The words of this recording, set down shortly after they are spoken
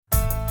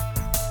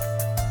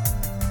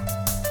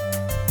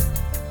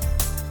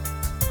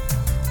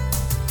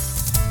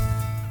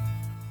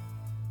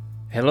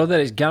Hello there,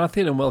 it's Gareth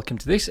here and welcome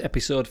to this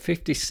episode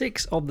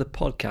 56 of the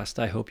podcast.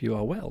 I hope you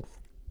are well.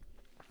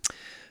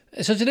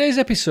 So today's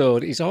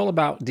episode is all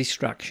about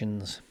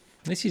distractions.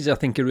 This is, I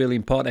think, a really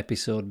important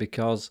episode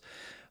because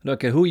I don't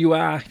care who you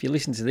are, if you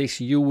listen to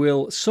this, you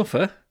will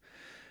suffer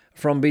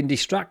from being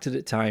distracted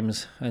at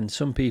times, and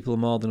some people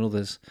more than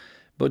others.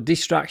 But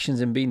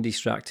distractions and being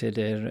distracted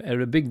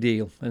are a big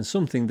deal and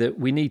something that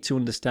we need to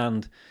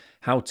understand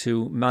how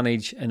to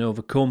manage and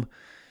overcome,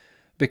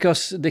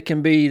 because they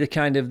can be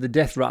the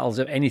death rattles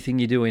of anything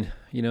you're doing,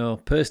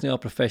 personally or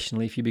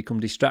professionally. If you become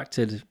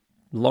distracted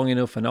long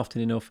enough and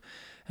often enough,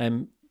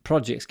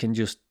 projects can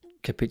just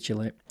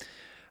capitulate.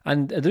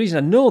 And the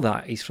reason I know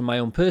that is from my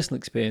own personal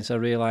experience. I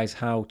realise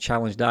how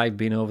challenged I've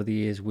been over the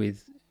years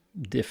with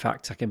the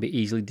fact I can be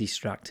easily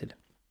distracted.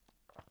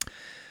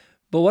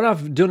 But what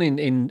I've done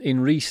in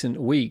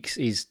recent weeks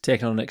is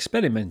taken on an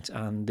experiment,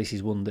 and this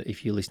is one that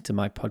if you listen to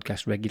my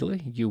podcast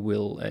regularly, you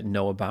will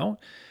know about.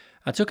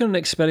 I took on an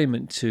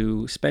experiment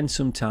to spend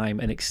some time,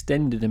 an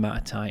extended amount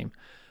of time,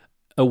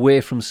 away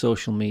from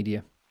social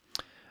media.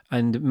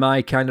 And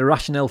my kind of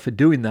rationale for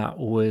doing that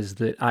was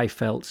that I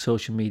felt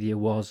social media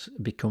was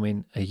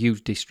becoming a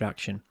huge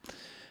distraction.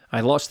 I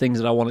had lots of things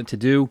that I wanted to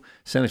do,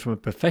 certainly from a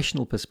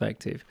professional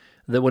perspective,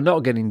 that were not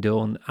getting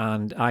done,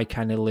 and I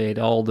kind of laid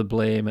all the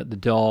blame at the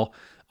door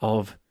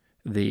of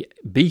the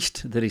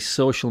beast that is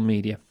social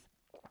media.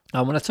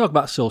 And when I talk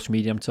about social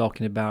media, I'm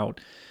talking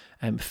about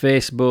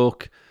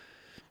Facebook,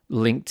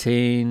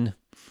 LinkedIn,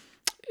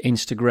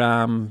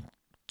 Instagram,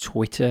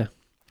 Twitter.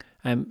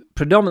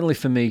 Predominantly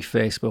for me,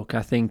 Facebook.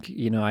 I think,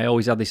 I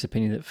always had this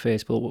opinion that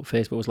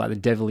Facebook was like the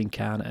devil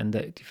incarnate, and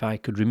that if I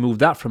could remove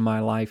that from my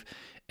life,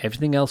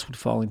 everything else would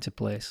fall into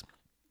place.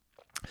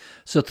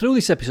 So through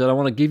this episode, I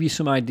want to give you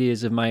some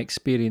ideas of my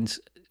experience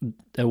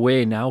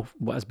away now.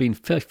 What has been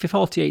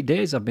 48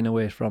 days I've been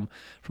away from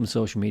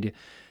social media,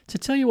 to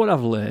tell you what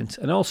I've learned,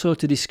 and also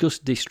to discuss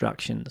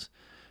distractions.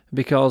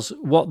 Because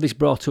what this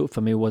brought up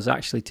for me was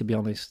actually, to be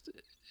honest,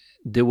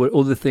 there were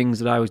other things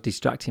that I was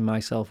distracting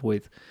myself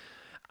with.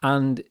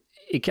 And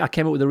I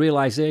came up with a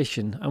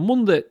realisation, and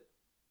one that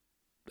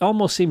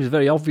almost seems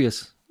very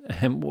obvious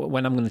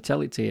when I'm going to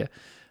tell it to you.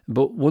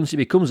 But once it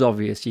becomes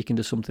obvious, you can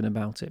do something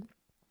about it.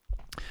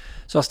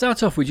 So I'll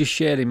start off with just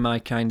sharing my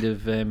kind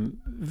of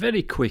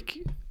very quick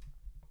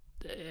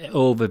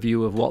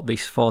overview of what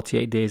this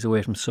 48 days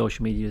away from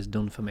social media has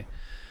done for me.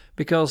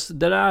 Because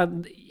there are,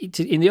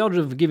 in the order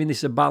of giving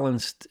this a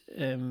balanced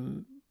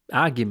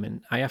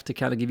argument, I have to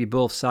kind of give you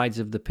both sides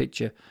of the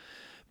picture.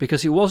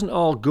 Because it wasn't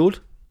all good,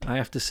 I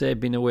have to say,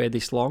 being away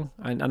this long.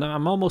 And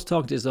I'm almost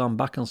talking as though I'm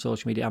back on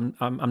social media.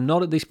 I'm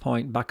not at this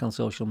point back on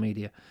social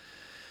media.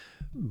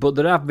 But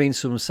there have been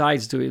some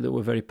sides to it that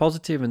were very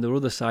positive, and there were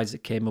other sides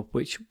that came up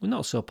which were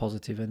not so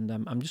positive. And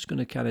I'm just going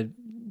to kind of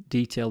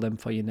detail them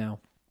for you now.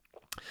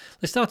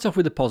 Let's start off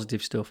with the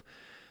positive stuff.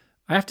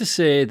 I have to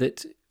say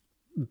that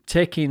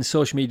taking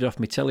social media off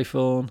my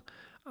telephone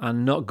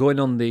and not going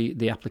on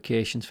the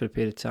applications for a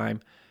period of time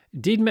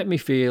did make me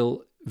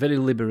feel very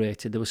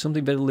liberated. There was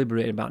something very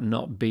liberating about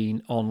not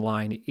being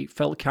online. It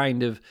felt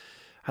kind of,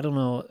 I don't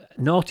know,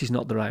 naughty is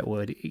not the right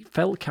word. It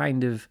felt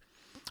kind of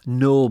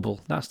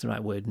noble. That's the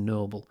right word,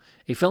 noble.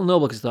 It felt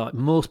noble because I thought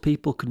most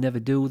people could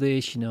never do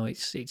this.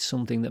 It's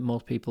something that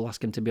most people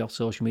ask them to be off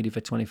social media for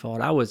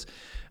 24 hours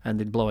and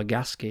they'd blow a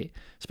gasket,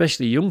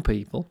 especially young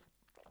people.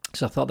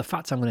 So I thought, the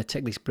fact I'm going to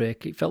take this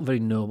break, it felt very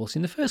noble. So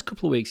in the first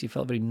couple of weeks, it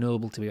felt very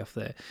noble to be off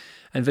there,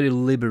 and very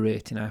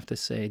liberating, I have to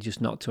say,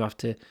 just not to have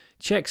to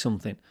check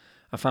something.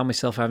 I found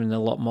myself having a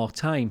lot more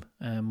time,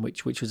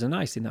 which was a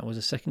nice thing. That was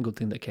a second good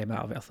thing that came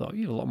out of it. I thought,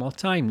 you have a lot more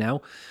time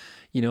now.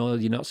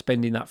 You're not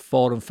spending that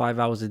 4 and 5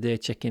 hours a day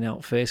checking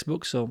out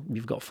Facebook, so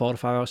you've got 4 or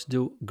 5 hours to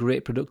do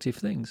great productive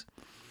things.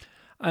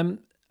 And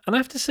I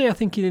have to say, I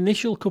think in the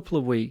initial couple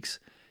of weeks,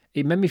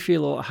 it made me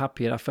feel a lot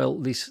happier. I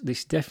felt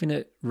this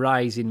definite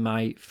rise in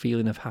my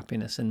feeling of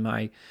happiness and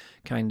my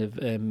kind of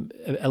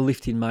a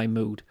lift in my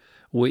mood,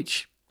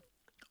 which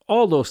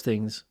all those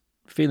things,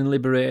 feeling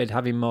liberated,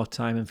 having more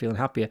time and feeling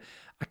happier,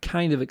 I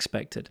kind of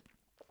expected.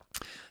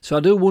 So I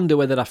do wonder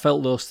whether I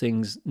felt those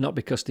things not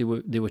because they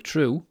were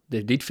true,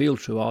 they did feel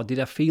true, or did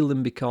I feel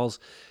them because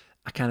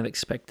I kind of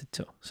expected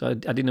to. So I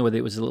didn't know whether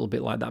it was a little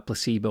bit like that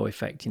placebo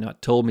effect. I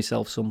told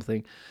myself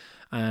something,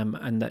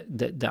 and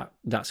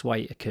that's why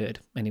it occurred.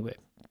 Anyway,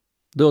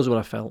 those are what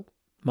I felt.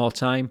 More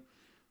time,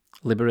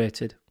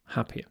 liberated,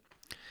 happier.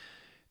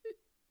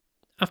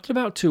 After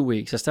about 2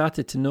 weeks, I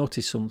started to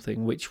notice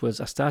something, which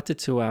was I started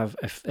to have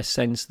a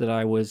sense that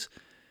I was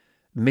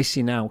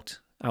missing out.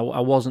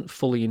 I wasn't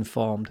fully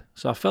informed.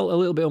 So I felt a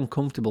little bit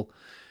uncomfortable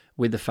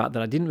with the fact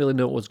that I didn't really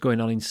know what was going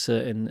on in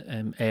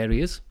certain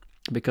areas,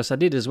 because I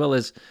did, as well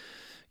as,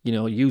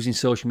 using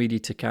social media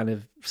to kind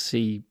of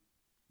see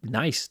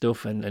nice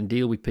stuff and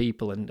deal with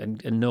people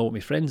and know what my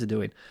friends are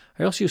doing.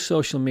 I also use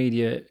social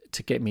media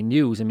to get me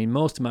news. I mean,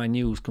 most of my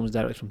news comes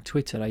directly from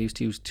Twitter. I used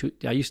to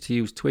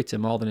use Twitter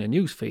more than a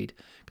news feed,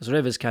 because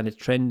whatever's kind of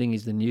trending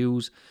is the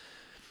news.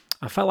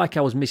 I felt like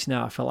I was missing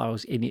out. I felt I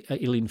was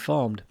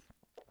ill-informed.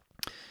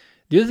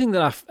 The other thing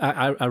that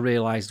I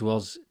realised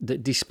was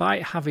that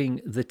despite having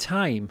the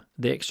time,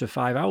 the extra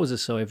 5 hours or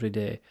so every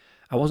day,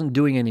 I wasn't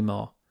doing any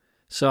more.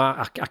 So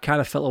I kind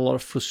of felt a lot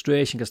of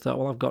frustration because I thought,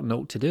 well, I've got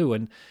nothing to do.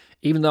 And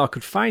even though I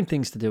could find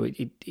things to do,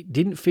 it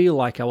didn't feel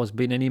like I was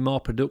being any more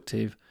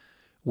productive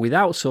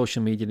without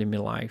social media in my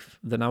life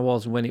than I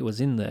was when it was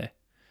in there.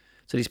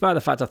 So despite the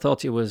fact I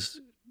thought it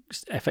was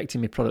affecting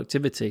my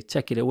productivity,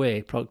 take it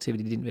away,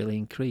 productivity didn't really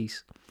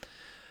increase.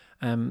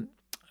 And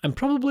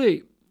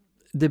probably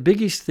the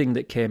biggest thing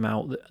that came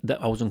out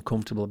that I was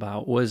uncomfortable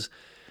about was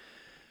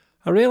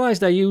I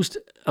realised I used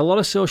a lot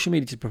of social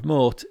media to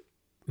promote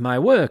my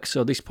work.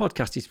 So this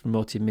podcast is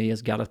promoting me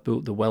as Gareth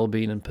Boot, the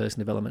Wellbeing and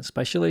Personal Development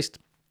Specialist,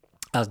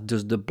 as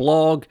does the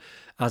blog,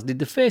 as did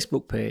the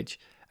Facebook page.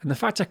 And the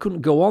fact I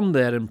couldn't go on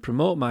there and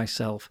promote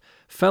myself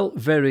felt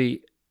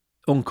very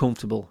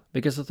uncomfortable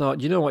because I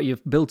thought, you know what,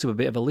 you've built up a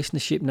bit of a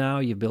listenership now,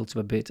 you've built up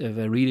a bit of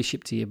a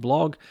readership to your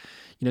blog,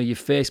 your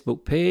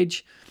Facebook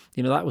page,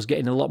 that was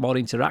getting a lot more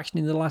interaction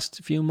in the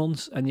last few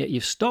months, and yet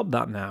you've stopped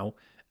that now.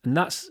 And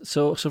that's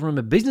so from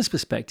a business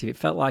perspective, it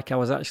felt like I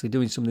was actually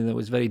doing something that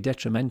was very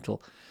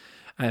detrimental.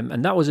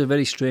 And that was a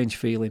very strange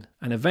feeling.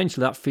 And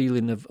eventually that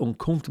feeling of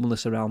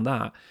uncomfortableness around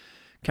that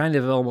kind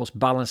of almost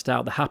balanced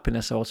out the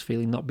happiness I was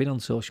feeling not being on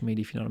social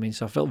media, if you know what I mean.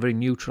 So I felt very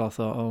neutral. I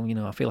thought,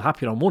 I feel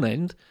happier on one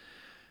end,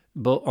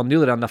 but on the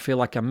other hand, I feel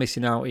like I'm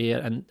missing out here,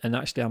 and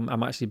actually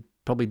I'm actually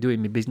probably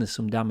doing my business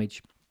some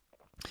damage.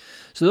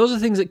 So those are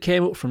things that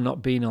came up from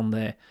not being on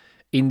there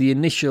in the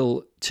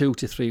initial 2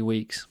 to 3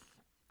 weeks.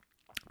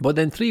 But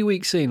then 3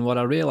 weeks in, what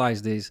I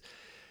realised is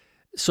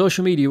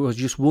social media was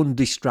just one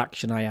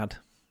distraction I had.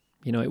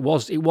 It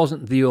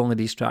wasn't the only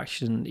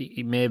distraction.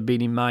 It may have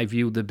been, in my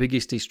view, the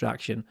biggest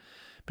distraction,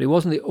 but it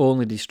wasn't the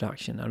only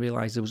distraction. I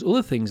realised there was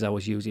other things I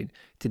was using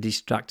to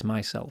distract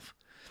myself.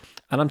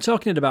 And I'm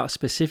talking about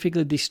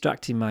specifically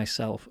distracting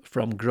myself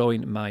from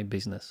growing my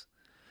business.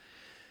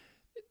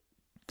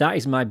 That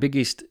is my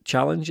biggest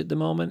challenge at the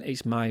moment.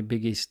 It's my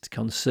biggest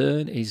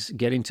concern, is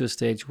getting to a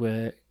stage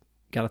where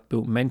Gareth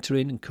Boot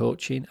mentoring and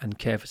coaching and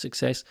Care for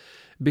Success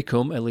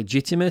become a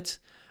legitimate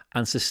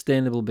and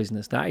sustainable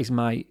business. That is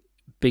my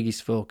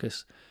biggest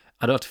focus.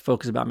 I don't have to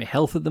focus about my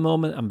health at the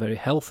moment. I'm very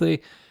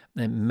healthy,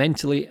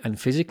 mentally and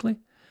physically.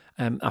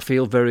 I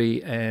feel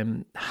very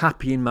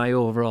happy in my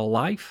overall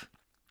life.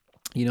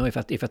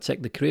 If I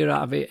take the career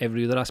out of it,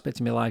 every other aspect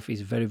of my life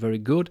is very, very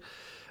good.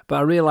 But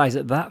I realise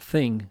that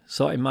thing,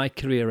 sorting my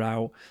career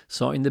out,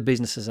 sorting the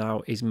businesses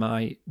out, is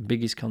my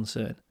biggest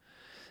concern.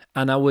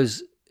 And I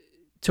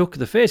took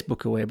the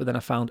Facebook away, but then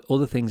I found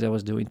other things I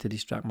was doing to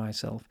distract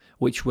myself,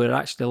 which were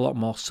actually a lot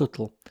more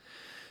subtle.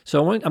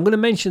 So I'm going to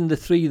mention the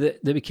three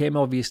that became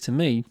obvious to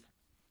me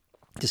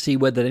to see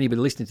whether anybody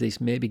listening to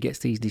this maybe gets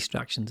these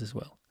distractions as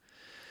well.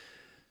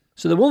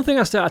 So the one thing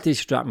I started to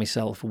distract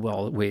myself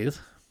with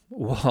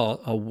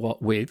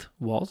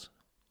was,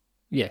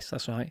 yes,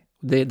 that's right.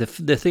 The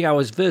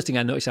first thing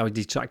I noticed I was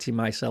distracting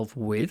myself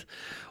with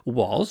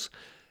was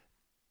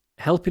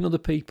helping other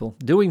people,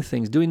 doing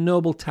things, doing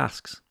noble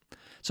tasks.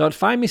 So I'd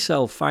find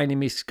myself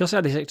because I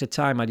had this extra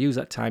time, I'd use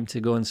that time to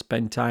go and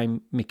spend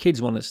time. My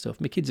kids wanted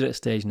stuff. My kids are at a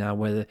stage now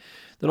where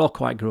they're all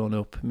quite grown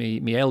up. My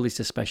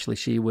eldest especially,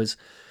 she was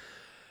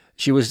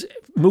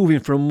moving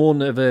from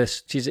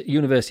she's at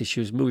university, she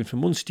was moving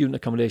from one student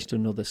accommodation to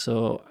another.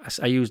 So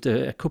I used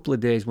a couple of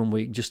days 1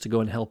 week just to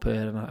go and help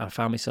her, and I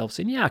found myself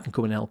saying, yeah, I can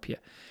come and help you.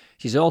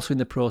 She's also in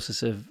the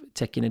process of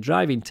taking a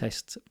driving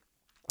test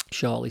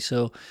shortly.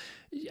 So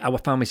I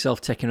found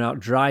myself taking her out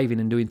driving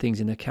and doing things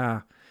in the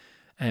car.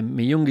 And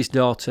my youngest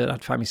daughter,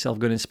 I'd find myself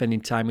going and spending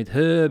time with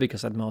her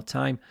because I had more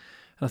time.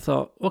 And I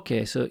thought,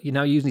 okay, so you're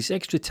now using this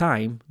extra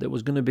time that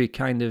was going to be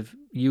kind of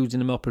used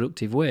in a more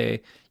productive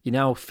way. You're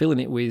now filling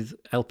it with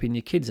helping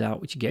your kids out,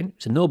 which again,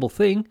 it's a noble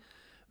thing,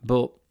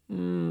 but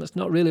that's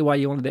not really why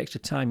you wanted the extra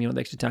time. You want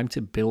the extra time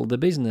to build the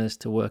business,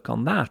 to work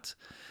on that.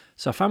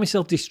 So I found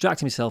myself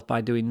distracting myself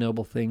by doing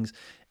noble things.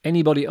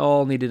 Anybody at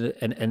all needed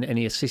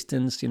any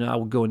assistance, I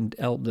would go and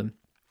help them.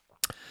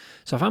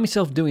 So I found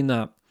myself doing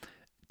that.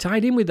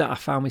 Tied in with that, I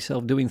found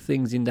myself doing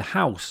things in the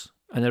house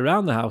and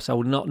around the house I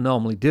would not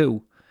normally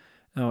do.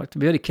 Now, I have to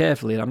be very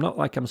careful here. I'm not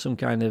like I'm some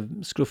kind of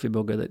scruffy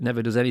bugger that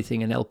never does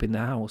anything and help in the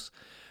house.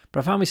 But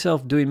I found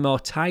myself doing more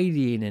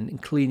tidying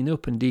and cleaning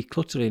up and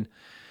decluttering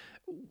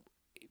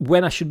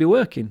when I should be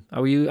working.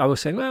 I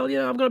was saying, well,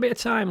 I've got a bit of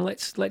time.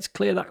 Let's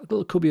clear that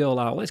little cubby all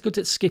out. Let's go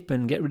to skip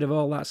and get rid of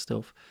all that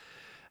stuff.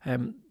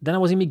 Then I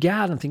was in my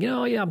garden thinking,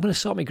 I'm going to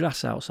sort my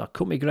grass out. So I'll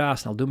cut my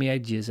grass and I'll do my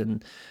edges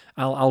and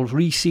I'll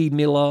reseed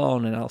my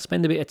lawn and I'll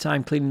spend a bit of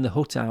time cleaning the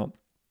hut out.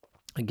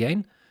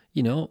 Again,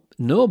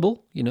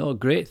 noble, a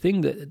great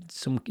thing that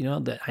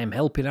that I'm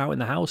helping out in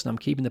the house and I'm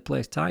keeping the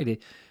place tidy.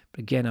 But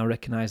again, I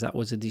recognise that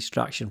was a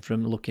distraction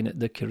from looking at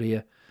the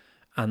career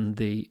and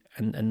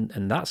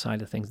that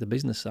side of things, the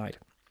business side.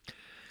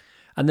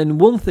 And then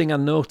one thing I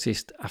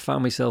noticed I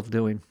found myself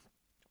doing,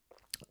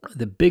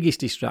 the biggest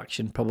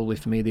distraction probably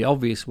for me, the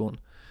obvious one,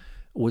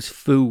 was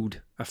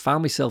food. I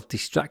found myself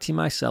distracting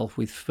myself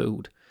with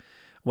food.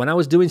 When I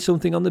was doing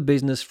something on the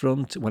business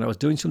front, when I was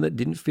doing something that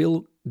didn't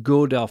feel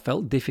good or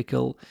felt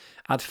difficult,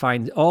 I'd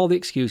find all the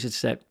excuses to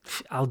say,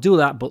 I'll do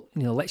that, but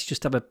let's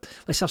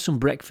have some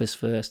breakfast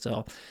first,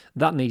 or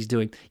that needs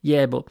doing.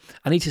 Yeah, but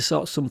I need to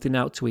sort something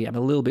out to eat. I'm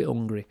a little bit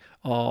hungry.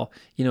 Or,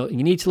 you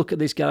need to look at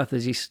this, Gareth,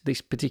 there's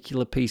this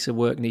particular piece of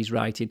work needs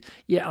writing.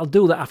 Yeah, I'll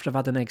do that after I've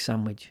had an egg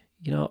sandwich.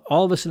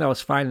 All of a sudden I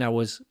was finding I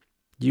was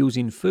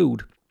using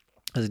food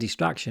as a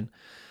distraction,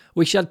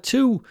 which had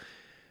two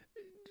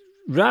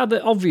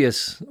rather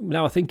obvious,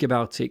 now I think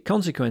about it,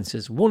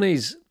 consequences. One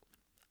is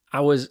I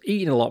was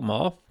eating a lot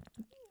more,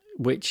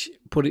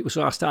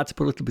 so I started to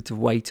put a little bit of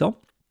weight on.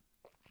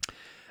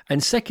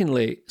 And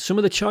secondly, some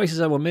of the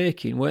choices I were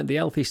making weren't the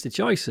healthiest of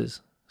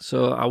choices.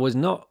 So I was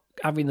not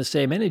having the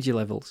same energy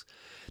levels.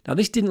 Now,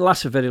 this didn't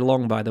last for very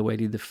long, by the way,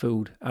 did the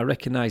food. I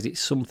recognised it's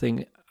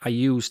something I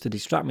used to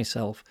distract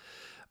myself.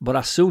 But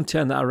I soon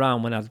turned that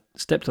around when I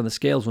stepped on the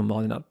scales one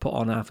morning. I'd put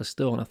on half a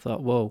stone. I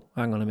thought, whoa,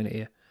 hang on a minute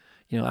here.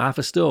 Half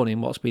a stone in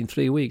what's been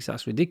 3 weeks,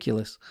 that's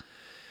ridiculous.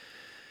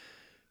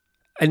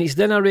 And it's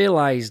then I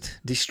realised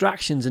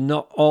distractions are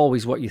not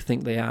always what you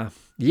think they are.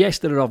 Yes,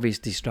 there are obvious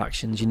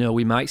distractions.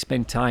 We might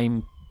spend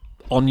time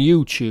on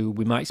YouTube.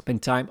 We might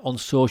spend time on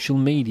social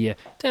media.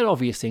 They're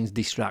obvious things,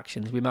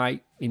 distractions. We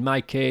might, in my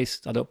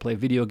case, I don't play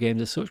video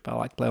games as such, but I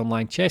like to play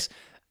online chess.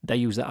 They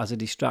use that as a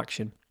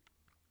distraction.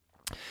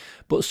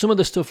 But some of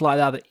the stuff like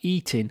that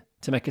eating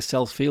to make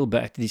ourselves feel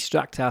better, to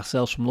distract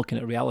ourselves from looking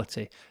at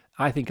reality,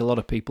 I think a lot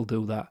of people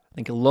do that. I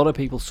think a lot of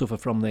people suffer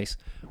from this,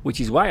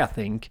 which is why I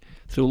think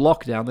through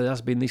lockdown there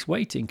has been this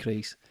weight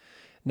increase.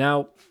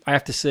 Now, I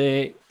have to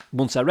say,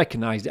 once I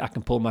recognised it, I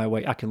can pull my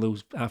weight. I can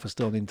lose half a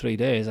stone in 3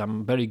 days.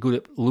 I'm very good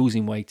at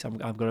losing weight.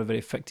 I've got a very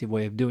effective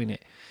way of doing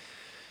it.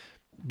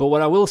 But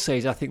what I will say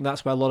is I think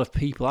that's why a lot of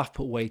people have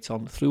put weight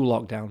on through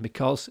lockdown,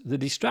 because they're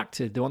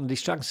distracted. They want to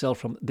distract themselves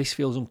from, this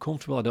feels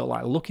uncomfortable. I don't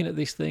like looking at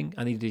this thing.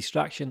 I need a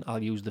distraction.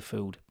 I'll use the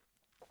food.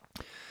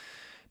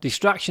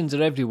 Distractions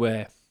are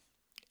everywhere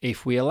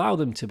if we allow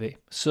them to be.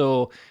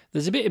 So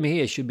there's a bit of me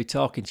here should be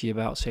talking to you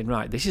about saying,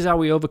 right, this is how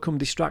we overcome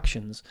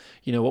distractions.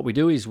 What we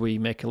do is we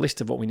make a list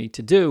of what we need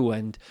to do,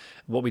 and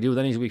what we do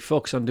then is we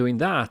focus on doing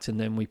that, and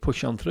then we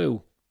push on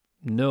through.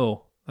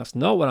 No, that's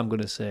not what I'm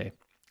going to say.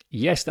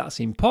 Yes, that's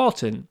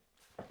important.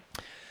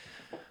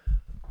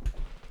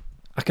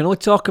 I can only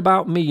talk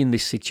about me in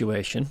this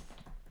situation.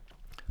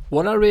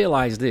 What I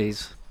realised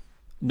is,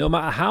 no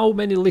matter how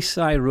many lists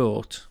I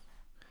wrote,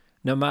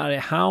 no matter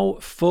how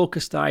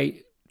focused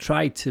I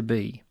tried to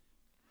be,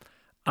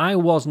 I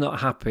was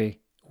not happy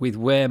with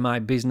where my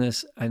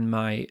business and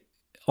my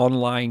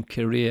online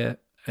career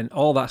and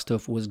all that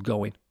stuff was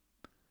going.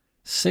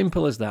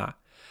 Simple as that.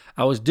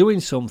 I was doing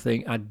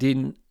something I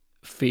didn't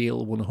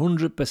feel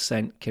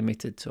 100%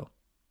 committed to.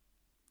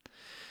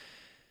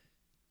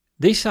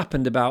 This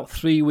happened about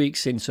 3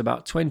 weeks in, so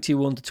about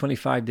 21 to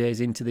 25 days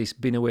into this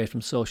been away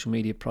from social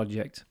media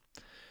project,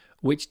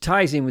 which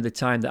ties in with the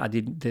time that I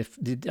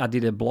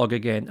did a blog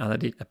again and I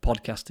did a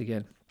podcast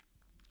again.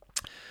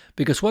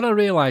 Because what I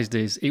realised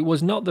is it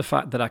was not the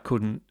fact that I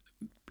couldn't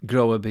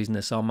grow a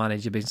business or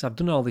manage a business. I've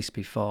done all this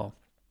before.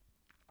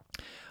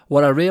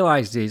 What I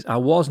realised is I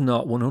was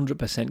not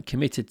 100%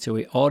 committed to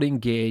it or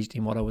engaged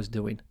in what I was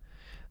doing.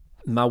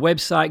 My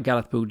website,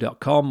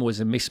 garethboot.com,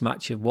 was a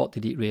mismatch of what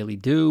did it really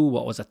do,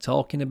 what was I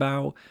talking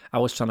about. I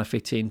was trying to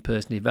fit in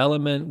personal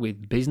development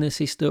with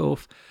businessy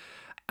stuff.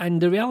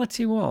 And the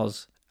reality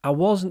was,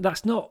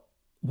 that's not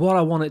what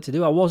I wanted to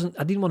do.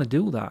 I didn't want to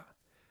do that.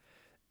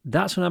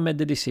 That's when I made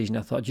the decision.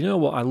 I thought, you know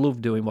what? I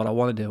love doing what I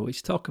want to do.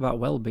 It's talk about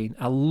well-being.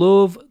 I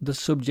love the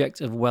subject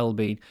of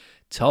well-being.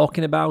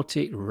 Talking about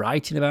it,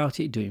 writing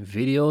about it, doing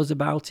videos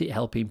about it,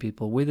 helping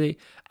people with it.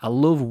 I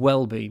love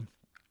well-being.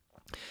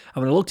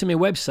 And when I looked at my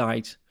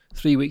website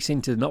 3 weeks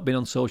into not being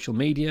on social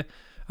media,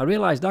 I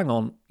realised, hang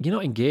on, you're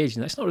not engaged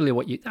in that. It's not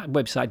really that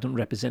website doesn't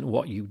represent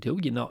what you do.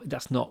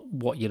 That's not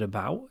what you're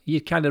about. You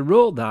kind of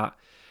wrote that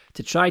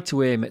to try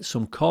to aim at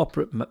some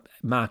corporate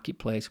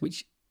marketplace,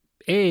 which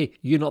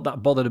you're not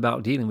that bothered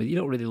about dealing with. You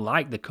don't really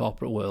like the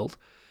corporate world.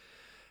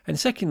 And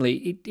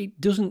secondly, it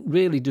doesn't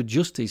really do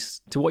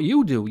justice to what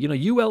you do.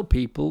 You help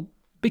people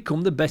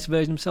become the best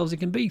version of themselves they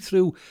can be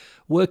through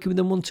working with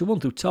them one-to-one,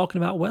 through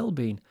talking about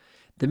well-being.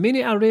 The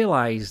minute I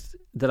realised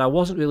that I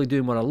wasn't really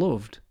doing what I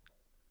loved,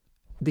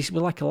 this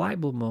was like a light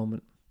bulb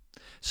moment.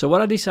 So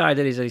what I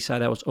decided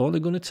I was only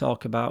going to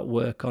talk about,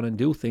 work on and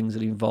do things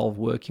that involve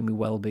working with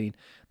well-being.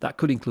 That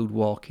could include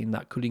walking,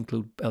 that could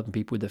include helping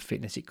people with their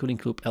fitness, it could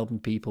include helping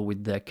people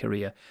with their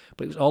career,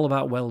 but it was all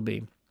about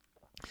well-being.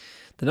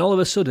 Then all of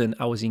a sudden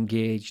I was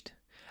engaged.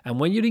 And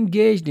when you're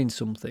engaged in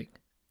something,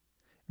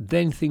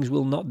 then things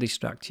will not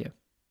distract you.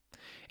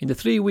 In the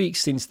 3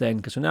 weeks since then,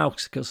 because we're now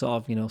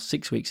sort of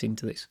 6 weeks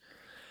into this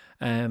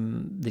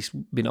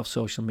been off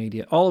social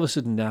media, all of a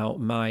sudden now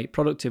my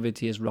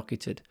productivity has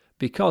rocketed,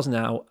 because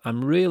now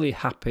I'm really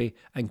happy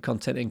and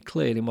content and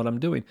clear in what I'm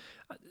doing.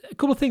 A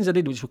couple of things I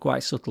did which were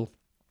quite subtle.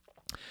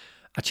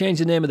 I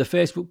changed the name of the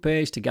Facebook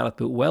page to Gareth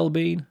Boot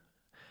Wellbeing.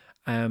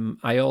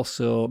 I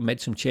also made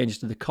some changes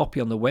to the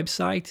copy on the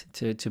website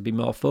to be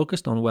more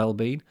focused on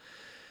well-being.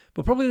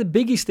 But probably the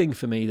biggest thing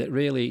for me that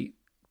really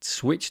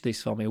switched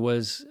this for me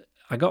was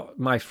I got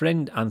my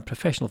friend and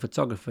professional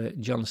photographer,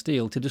 John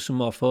Steele, to do some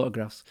more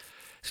photographs.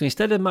 So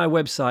instead of my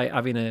website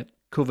having a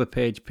cover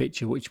page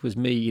picture, which was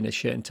me in a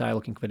shirt and tie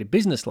looking very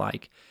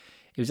businesslike,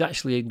 it was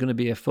actually going to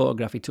be a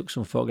photograph. He took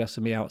some photographs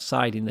of me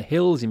outside in the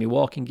hills in my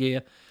walking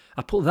gear.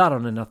 I put that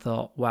on and I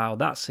thought, wow,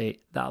 that's it.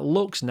 That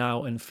looks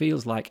now and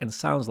feels like and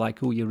sounds like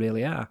who you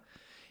really are.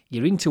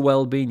 You're into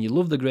well-being, you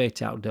love the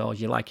great outdoors,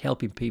 you like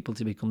helping people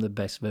to become the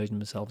best version of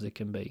themselves they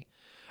can be.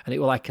 And it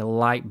was like a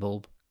light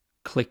bulb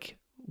click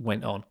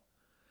went on.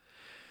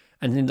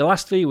 And in the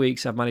last 3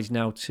 weeks, I've managed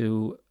now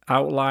to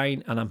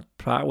outline, and I'm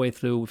partway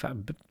through, in fact,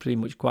 pretty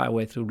much quite a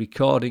way through,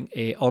 recording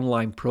an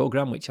online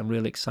program, which I'm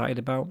really excited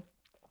about.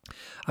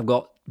 I've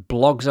got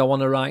blogs I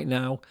want to write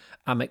now.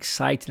 I'm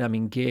excited, I'm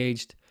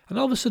engaged. And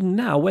all of a sudden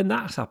now, when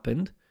that's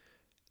happened,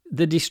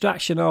 the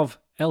distraction of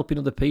helping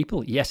other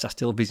people, yes, I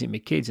still visit my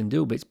kids and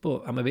do bits,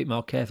 but I'm a bit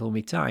more careful with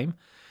my time.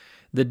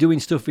 They're doing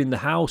stuff in the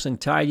house and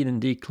tidying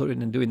and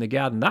decluttering and doing the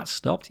garden. That's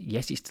stopped.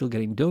 Yes, it's still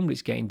getting done, but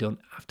it's getting done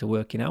after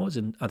working hours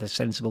and at a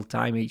sensible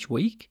time each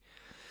week.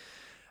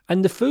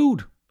 And the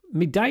food,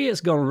 my diet's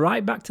gone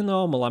right back to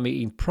normal. I'm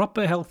eating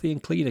proper, healthy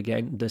and clean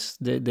again.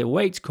 The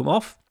weight's come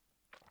off.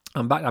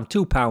 I'm back. I'm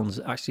 2 pounds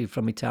actually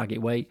from my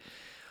target weight.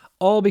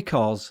 All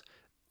because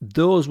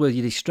those were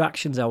the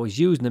distractions. I was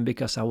using them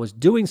because I was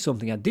doing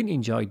something I didn't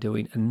enjoy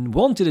doing and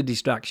wanted a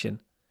distraction.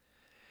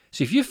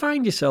 So if you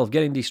find yourself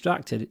getting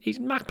distracted, it's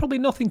probably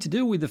nothing to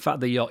do with the fact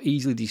that you're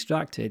easily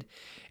distracted.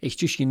 It's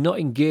just you're not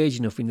engaged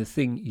enough in the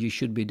thing you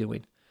should be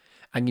doing.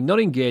 And you're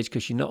not engaged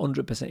because you're not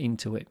 100%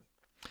 into it.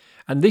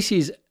 And this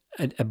is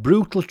a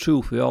brutal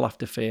truth we all have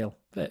to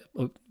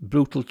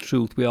brutal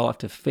truth we all have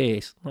to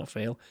face, not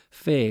fail,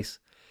 face,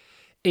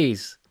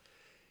 is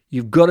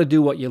you've got to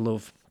do what you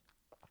love.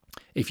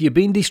 If you're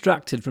being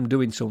distracted from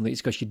doing something,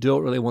 it's because you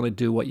don't really want to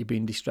do what you're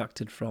being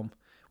distracted from.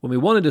 When we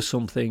want to do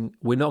something,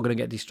 we're not going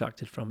to get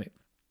distracted from it.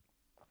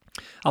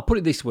 I'll put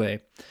it this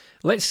way.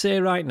 Let's say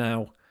right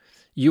now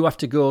you have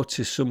to go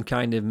to some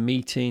kind of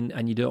meeting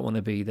and you don't want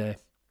to be there.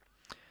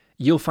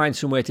 You'll find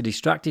some way to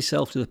distract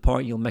yourself to the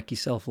point you'll make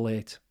yourself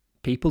late.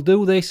 People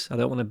do this. I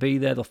don't want to be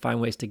there. They'll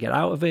find ways to get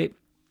out of it.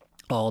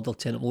 Or they'll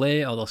turn up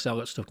late, or they'll say I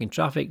got stuck in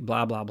traffic,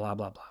 blah, blah, blah,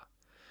 blah, blah.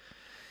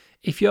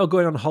 If you're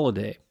going on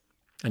holiday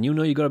and you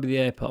know you've got to be at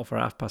the airport for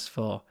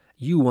 4:30,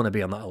 you want to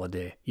be on that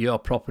holiday. You're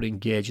properly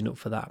engaging up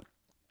for that.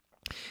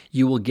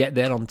 You will get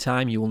there on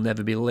time. You will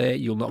never be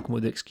late. You'll not come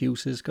with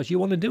excuses because you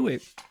want to do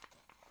it.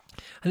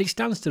 And it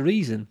stands to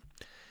reason.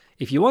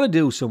 If you want to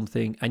do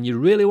something and you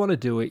really want to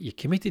do it, you're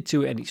committed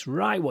to it and it's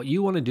right what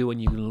you want to do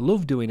and you're going to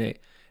love doing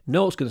it,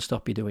 no one's going to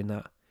stop you doing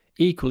that.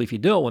 Equally, if you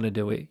don't want to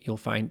do it, you'll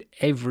find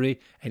every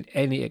and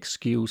any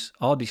excuse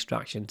or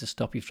distraction to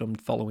stop you from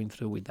following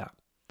through with that.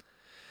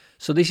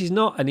 So this is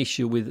not an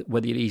issue with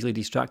whether you're easily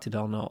distracted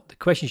or not. The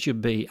question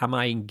should be, am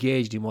I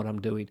engaged in what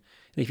I'm doing?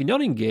 And if you're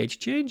not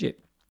engaged, change it.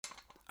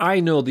 I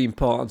know the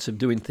importance of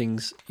doing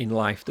things in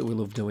life that we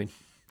love doing.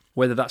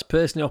 Whether that's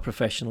personally or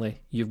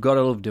professionally, you've got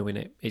to love doing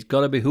it. It's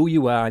got to be who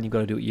you are and you've got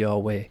to do it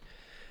your way.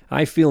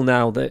 I feel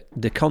now that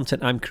the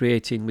content I'm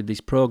creating with this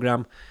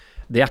program,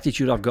 the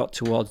attitude I've got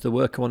towards the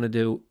work I want to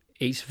do,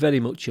 it's very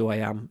much who I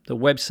am. The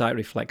website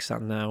reflects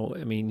that now.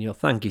 I mean,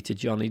 thank you to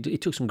John. He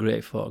took some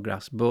great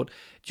photographs, but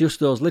just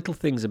those little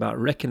things about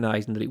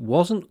recognising that it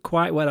wasn't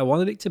quite where I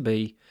wanted it to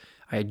be.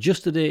 I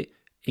adjusted it,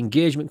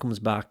 engagement comes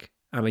back,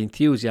 and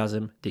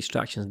enthusiasm,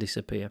 distractions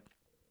disappear.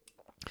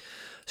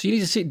 So you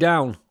need to sit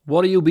down.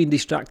 What are you being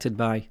distracted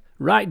by?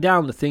 Write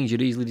down the things you're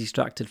easily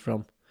distracted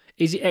from.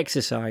 Is it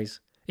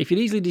exercise? If you're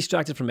easily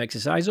distracted from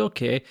exercise,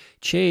 okay,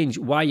 change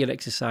why you're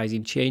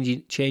exercising,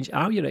 change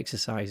how you're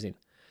exercising.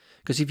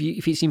 Because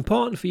if it's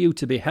important for you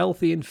to be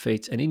healthy and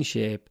fit and in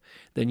shape,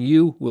 then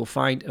you will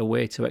find a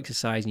way to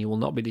exercise and you will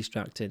not be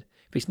distracted.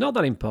 If it's not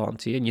that important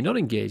to you and you're not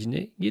engaged in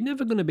it, you're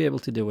never going to be able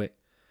to do it.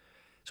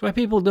 That's why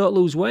people don't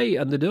lose weight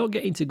and they don't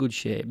get into good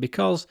shape,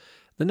 because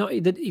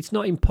it's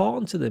not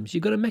important to them. So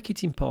you've got to make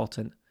it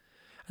important.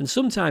 And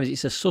sometimes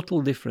it's a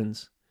subtle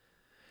difference.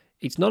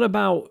 It's not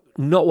about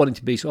not wanting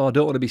to be, I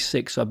don't want to be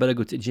sick, so I better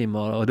go to the gym,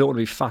 or I don't want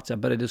to be fat, I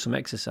better do some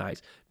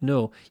exercise.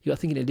 No, you've got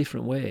to think in a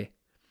different way.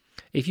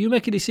 If you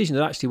make a decision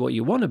that actually what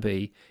you want to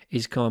be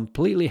is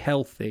completely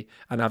healthy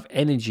and have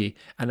energy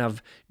and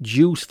have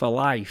juice for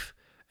life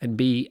and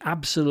be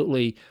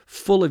absolutely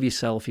full of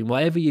yourself in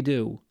whatever you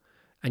do,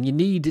 and you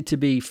need to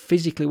be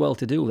physically well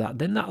to do that,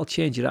 then that'll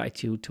change your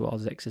attitude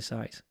towards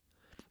exercise.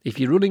 If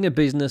you're running a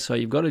business or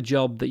you've got a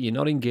job that you're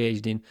not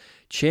engaged in,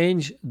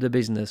 change the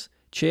business,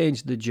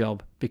 change the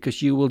job,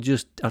 because you will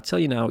just, I'll tell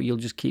you now, you'll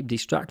just keep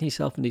distracting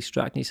yourself and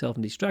distracting yourself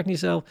and distracting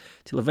yourself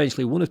till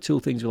eventually one of two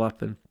things will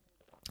happen.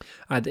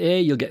 Either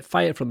A, you'll get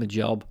fired from the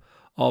job,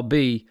 or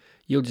B,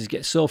 you'll just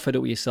get so fed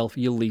up with yourself,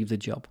 you'll leave the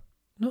job.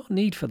 No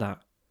need for that.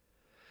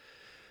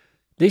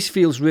 This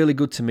feels really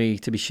good to me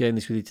to be sharing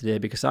this with you today,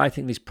 because I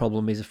think this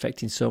problem is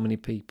affecting so many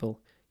people.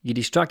 You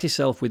distract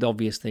yourself with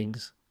obvious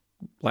things.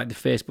 like the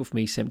Facebook for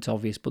me seemed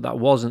obvious, but that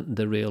wasn't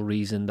the real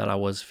reason that I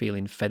was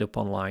feeling fed up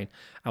online.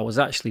 I was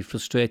actually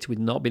frustrated with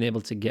not being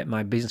able to get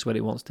my business where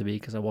it wants to be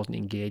because I wasn't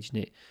engaged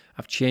in it.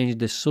 I've changed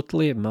this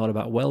subtly. I'm more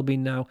about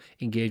well-being now.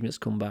 Engagement's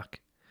come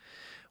back.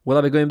 Will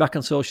I be going back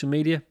on social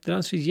media? The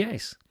answer is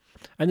yes.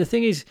 And the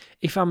thing is,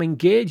 if I'm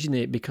engaged in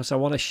it because I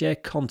want to share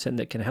content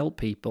that can help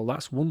people,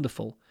 that's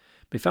wonderful.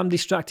 But if I'm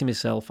distracting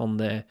myself on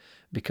there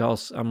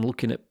because I'm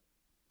looking at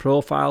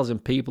profiles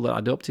and people that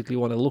I don't particularly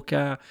want to look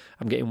at,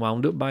 I'm getting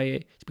wound up by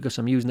it, it's because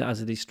I'm using it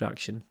as a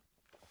distraction.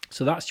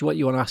 So that's what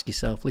you want to ask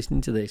yourself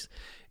listening to this.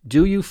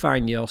 Do you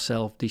find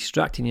yourself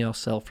distracting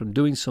yourself from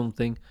doing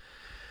something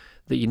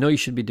that you know you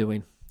should be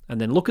doing? And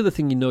then look at the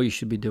thing you know you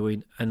should be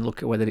doing and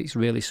look at whether it's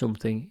really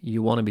something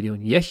you want to be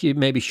doing. Yes, you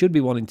maybe should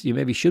be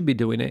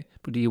doing it,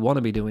 but do you want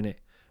to be doing it?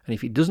 And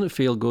if it doesn't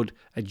feel good,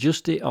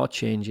 adjust it or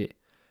change it.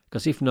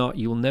 Because if not,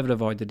 you will never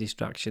avoid the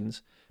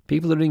distractions.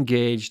 People that are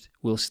engaged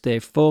will stay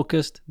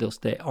focused, they'll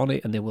stay on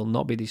it, and they will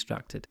not be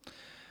distracted.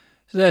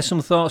 So there's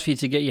some thoughts for you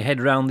to get your head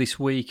around this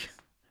week.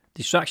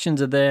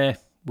 Distractions are there.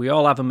 We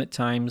all have them at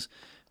times.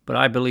 But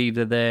I believe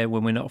they're there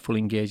when we're not fully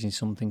engaged in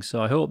something.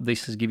 So I hope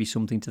this has given you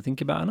something to think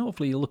about. And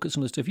hopefully you'll look at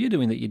some of the stuff you're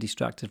doing that you're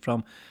distracted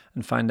from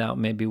and find out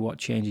maybe what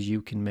changes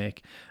you can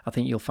make. I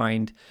think you'll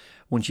find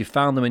once you've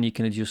found them and you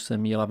can adjust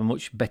them, you'll have a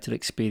much better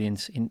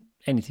experience in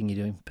anything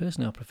you're doing,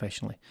 personally or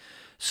professionally.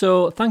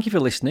 So thank you for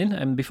listening.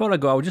 And before I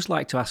go, I would just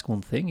like to ask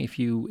one thing. If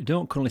you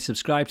don't currently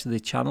subscribe to the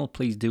channel,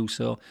 please do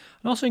so.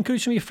 And also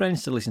encourage some of your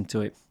friends to listen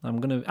to it.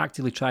 I'm going to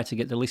actively try to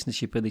get the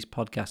listenership of this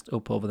podcast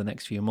up over the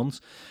next few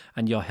months.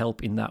 And your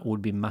help in that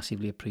would be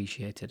massively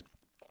appreciated.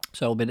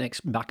 So I'll be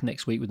back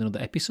next week with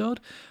another episode.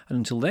 And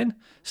until then,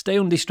 stay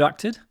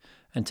undistracted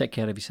and take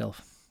care of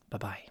yourself.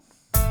 Bye-bye.